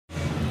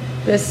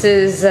This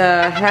is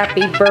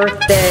happy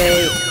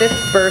birthday,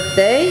 5th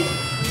birthday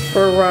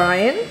for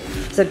Ryan.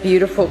 It's a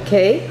beautiful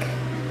cake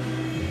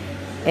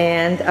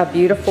and a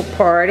beautiful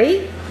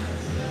party.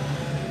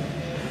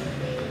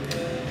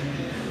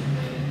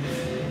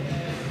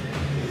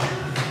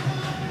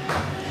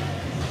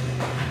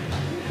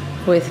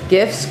 With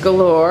gifts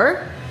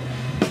galore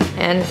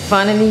and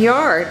fun in the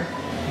yard.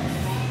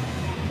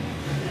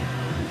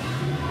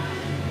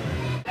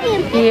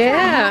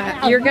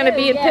 Yeah, you're going to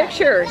be in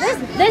pictures.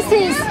 This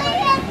is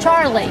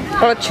Charlie.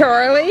 Oh,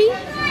 Charlie?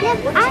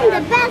 Yes, I'm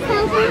the best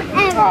husband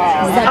ever.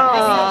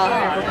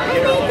 I'm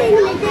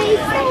making the day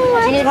so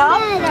much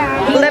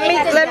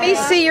better. Let me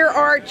see your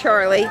art,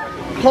 Charlie.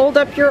 Hold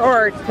up your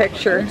art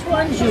picture. Which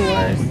one's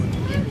yours?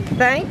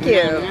 Thank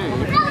you.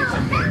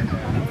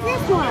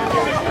 This one.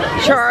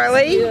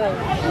 Charlie,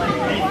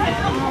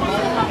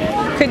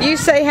 could you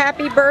say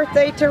happy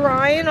birthday to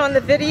Ryan on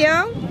the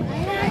video?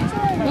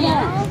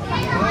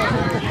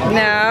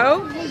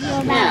 No?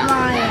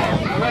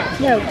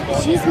 No,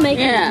 she's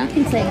making it.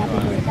 You can say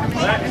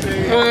happy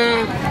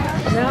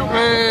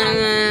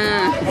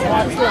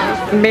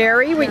birthday.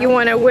 Mary, would you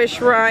want to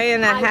wish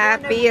Ryan a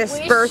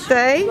happiest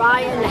birthday?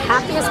 Ryan the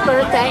happiest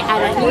birthday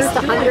and at least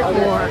 100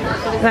 more.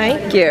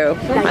 Thank you.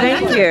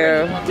 Thank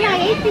you.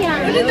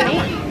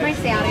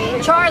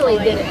 Charlie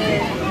did it.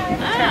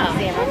 Can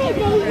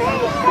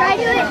I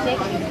do it?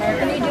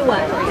 Can you do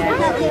what?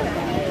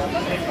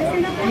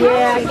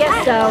 Yeah, I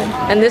guess so.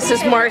 And this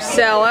is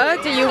Marcella.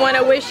 Do you want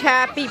to wish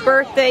happy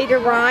birthday to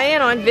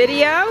Ryan on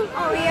video?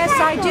 Oh, yes,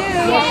 I do. I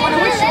want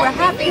to wish you a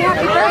happy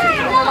birthday,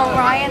 little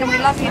Ryan, and we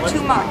love you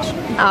too much.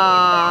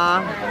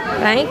 Aw,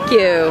 thank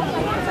you.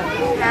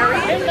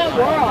 In the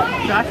world.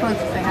 Josh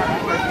wants to say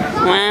happy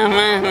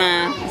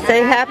birthday.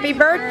 Say happy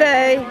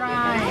birthday.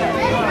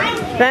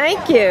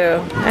 Thank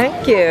you.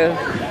 Thank you.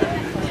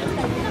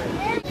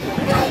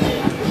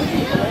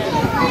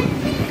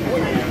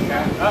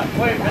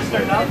 Wait, Mr.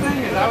 Nothing?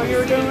 Is that what you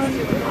were doing?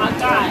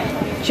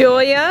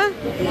 Julia?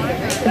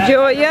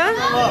 Julia?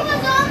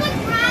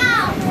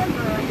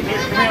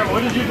 Come here,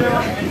 what did you do?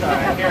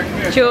 Here, come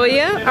here.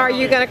 Julia, are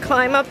you going to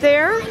climb up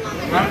there?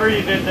 Remember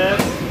you did this?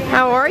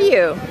 How are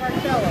you? Was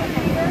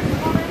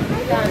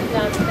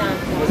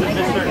it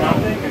Mr.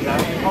 Nothing? Is that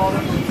what you called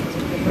him?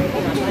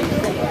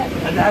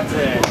 And that's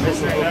it,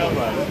 Mr.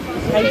 Nobody.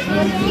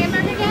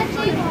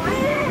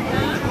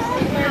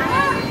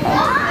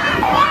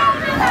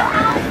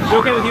 Is it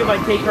okay with you if I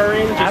take her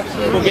in?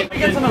 Absolutely. We'll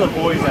get some of the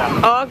boys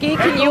out. Augie,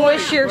 can you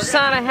wish your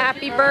son a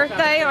happy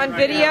birthday on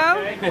video?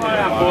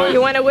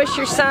 You want to wish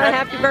your son a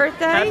happy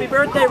birthday? Happy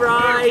birthday,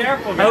 Ryan. I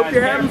hope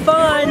you're having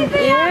fun.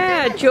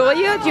 Yeah,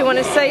 Julia, do you want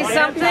to say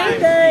something?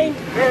 Birthday.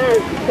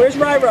 Where's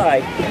Rai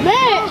Rai?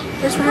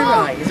 Where's Rai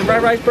Rai? Is it Rai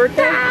Rai's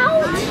birthday?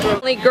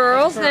 Only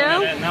girls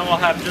now? And then we'll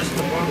have just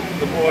the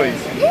boys.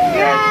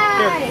 Here,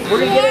 we're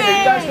going to get in. Are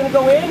you guys going to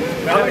go in?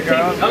 I'm going to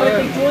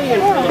take Julia in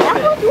for a little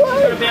bit. She's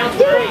going to bounce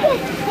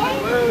great.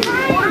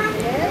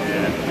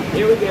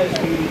 Here we go,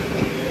 sweetie.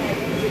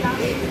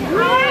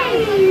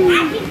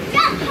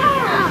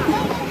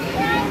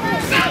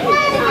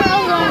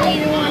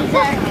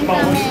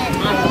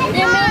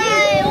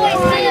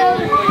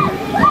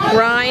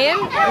 Ryan,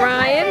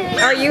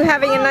 are you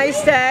having a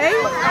nice day?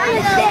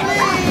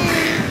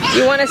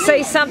 You want to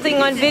say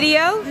something on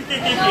video?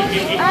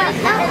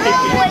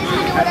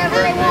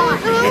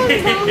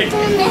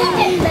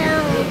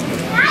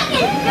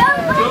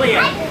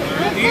 Julia,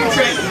 do your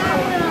trick.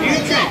 Do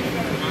your trick.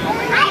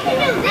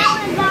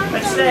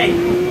 Let's say.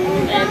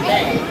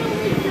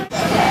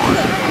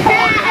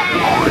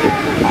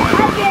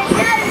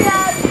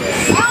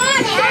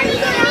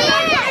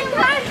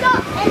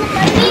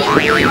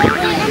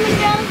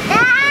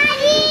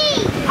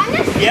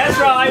 Yes,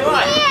 Rai,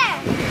 what?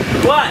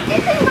 What?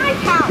 This is my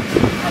couch.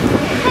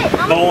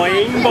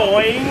 Boing,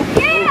 boing.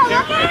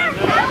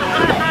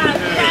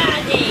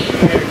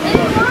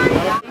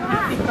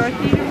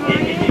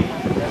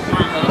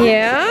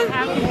 Yeah?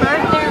 Happy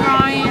birthday,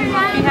 Ryan.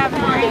 Hope you have a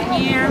great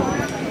year.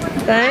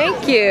 Thank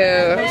you.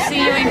 We'll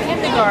see you in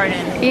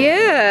kindergarten.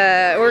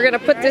 Yeah, we're going to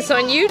put this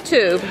on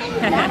YouTube.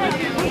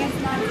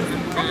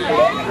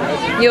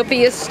 You'll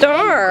be a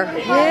star.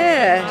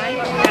 Yeah.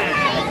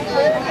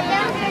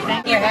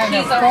 We're having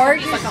a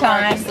gorgeous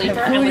time. The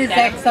food is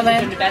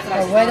excellent.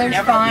 The weather's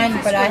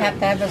fine, but I have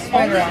to have a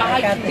sweater on.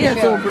 I got the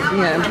chill.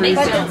 But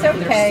it's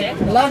okay.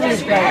 Love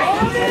is great.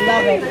 I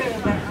love it.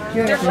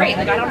 They're great.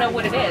 Like, I don't know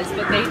what it is,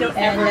 but they don't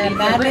ever. And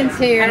Madeline's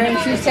here, and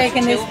she's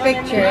taking this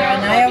picture,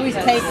 and I always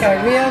take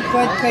a real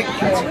good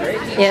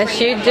picture. Yes,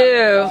 you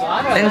do.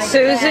 And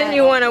Susan,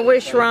 you want to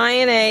wish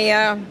Ryan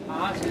a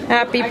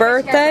happy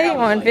birthday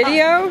on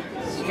video?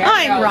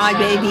 Hi, Rye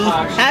baby.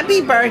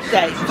 Happy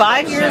birthday.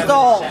 5 years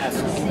old.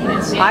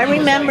 I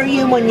remember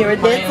you when you were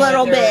this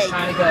little big.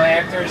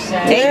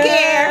 Take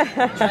care.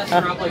 Ryan,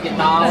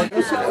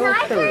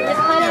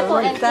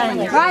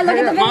 look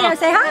at the video.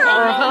 Say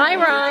hi. Hi,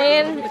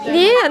 Ryan.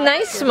 Yeah,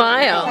 nice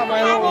smile.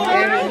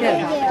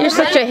 You're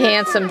such a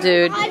handsome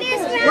dude.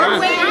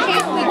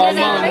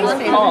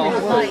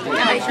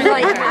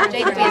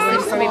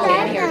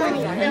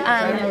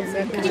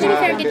 Could you do me a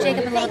favor and get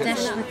Jacob a little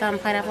dish with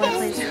pineapple on it,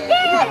 please?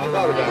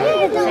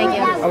 Thank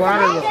you. A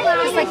lot of you.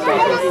 Just like the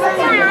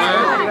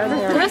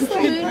rest of the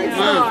food is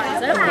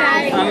ours.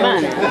 Okay.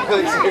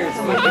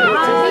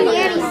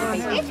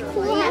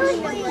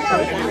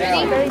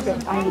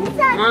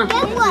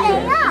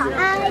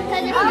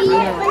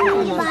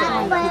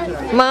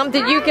 Mom,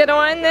 did you get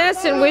on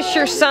this and wish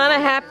your son a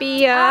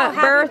happy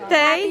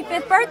birthday? Happy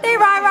 5th birthday,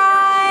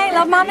 Rai.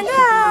 Love Mom and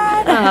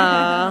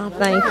Dad.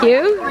 Thank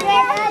you.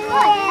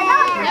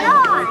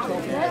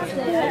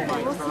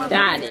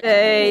 Daddy.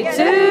 Day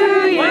to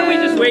you. Why don't we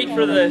just wait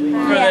for the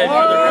real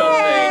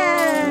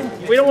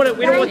thing? We don't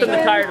want them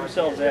to tire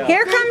themselves out.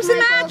 Here comes the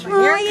match,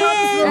 Ryan. Here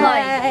comes the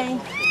light.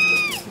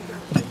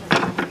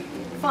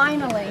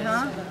 Finally,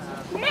 huh?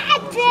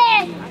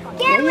 Magic!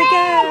 Get Here you rid go.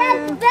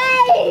 of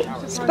face!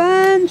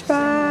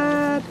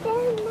 SpongeBob.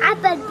 I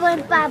bet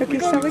SpongeBob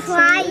is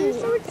crying.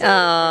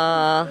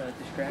 Aww.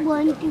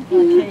 1, 2,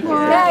 3,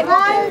 4. Okay,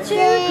 1, 2,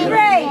 3.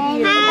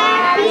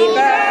 Happy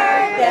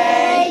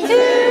birthday to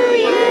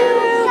you.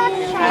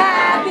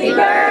 Happy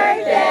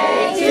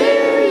birthday to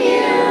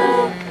you.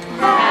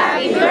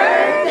 Happy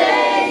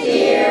birthday,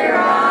 dear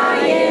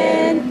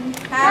Ryan.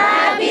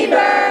 Happy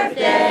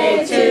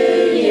birthday to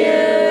you.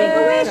 Make a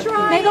wish,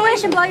 Ryan. Make a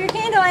wish and blow your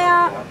candle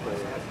out.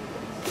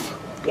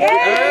 Yay!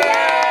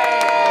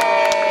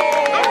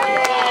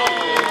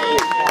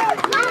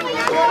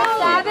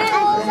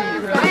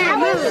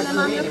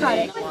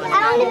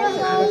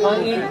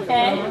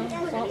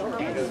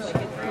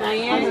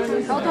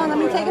 Hold on, let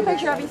me take a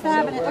picture of you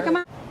stabbing it. Look at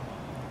my.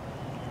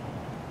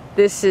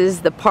 This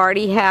is the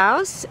party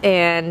house,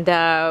 and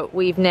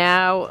we've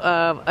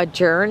now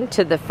adjourned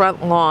to the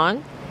front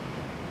lawn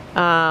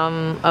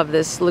of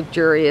this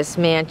luxurious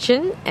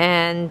mansion,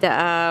 and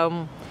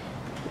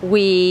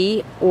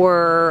we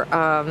were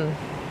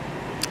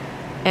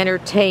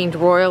entertained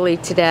royally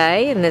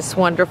today in this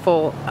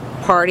wonderful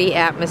party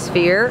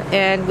atmosphere,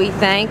 and we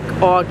thank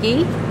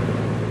Augie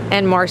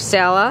and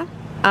Marcella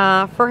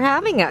for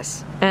having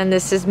us. And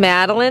this is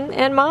Madeline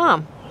and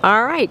Mom.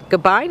 All right,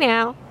 goodbye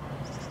now.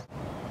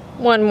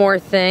 One more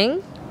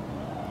thing.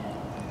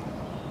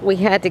 We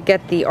had to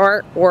get the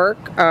artwork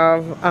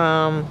of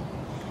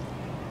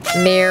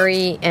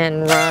Mary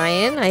and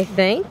Ryan, I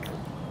think.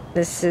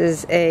 This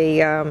is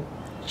a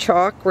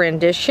chalk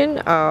rendition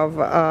of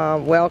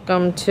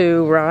Welcome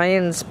to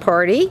Ryan's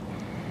Party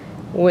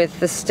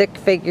with the stick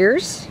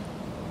figures.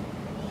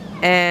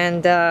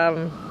 And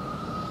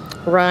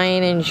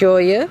Ryan and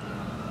Julia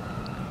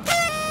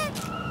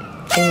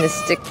in the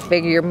stick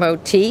figure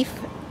motif.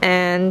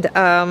 And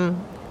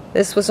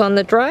this was on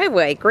the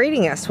driveway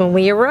greeting us when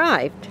we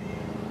arrived.